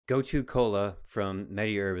Gotu Kola from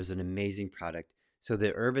MediHerb is an amazing product. So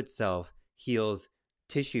the herb itself heals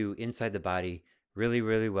tissue inside the body really,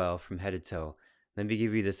 really well from head to toe. Let me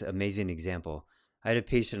give you this amazing example. I had a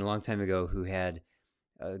patient a long time ago who had,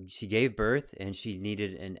 she gave birth and she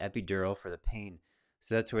needed an epidural for the pain.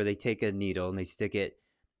 So that's where they take a needle and they stick it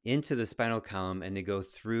into the spinal column and they go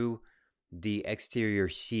through the exterior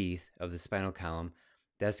sheath of the spinal column.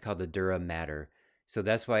 That's called the dura mater. So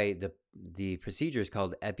that's why the procedure is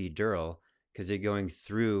called epidural, because they're going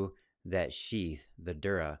through that sheath, the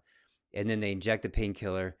dura. And then they inject the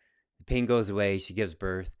painkiller. The pain goes away. She gives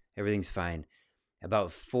birth. Everything's fine.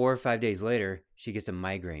 About 4 or 5 days later, she gets a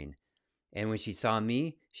migraine. And when she saw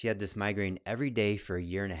me, she had this migraine every day for a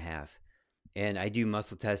year and a half. And I do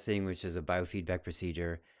muscle testing, which is a biofeedback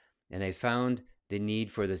procedure. And I found the need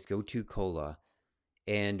for this Gotu Kola.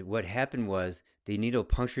 And what happened was the needle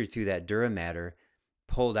punctured through that dura mater,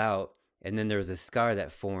 pulled out, and then there was a scar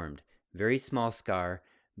that formed. Very small scar,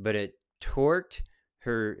 but it torqued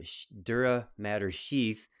her dura mater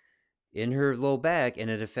sheath in her low back, and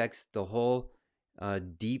it affects the whole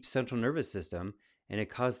deep central nervous system, and it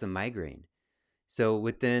caused the migraine. So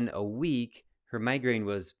within a week, her migraine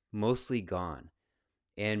was mostly gone.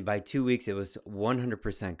 And by 2 weeks, it was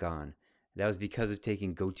 100% gone. That was because of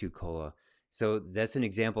taking Gotu Kola. So that's an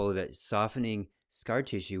example of it softening scar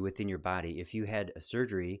tissue within your body. If you had a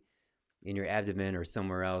surgery in your abdomen or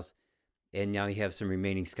somewhere else, and now you have some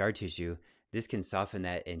remaining scar tissue, this can soften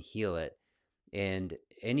that and heal it. And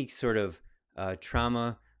any sort of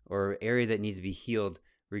trauma or area that needs to be healed,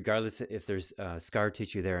 regardless if there's scar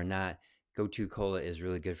tissue there or not, Gotu Kola is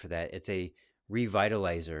really good for that. It's a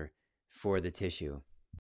revitalizer for the tissue.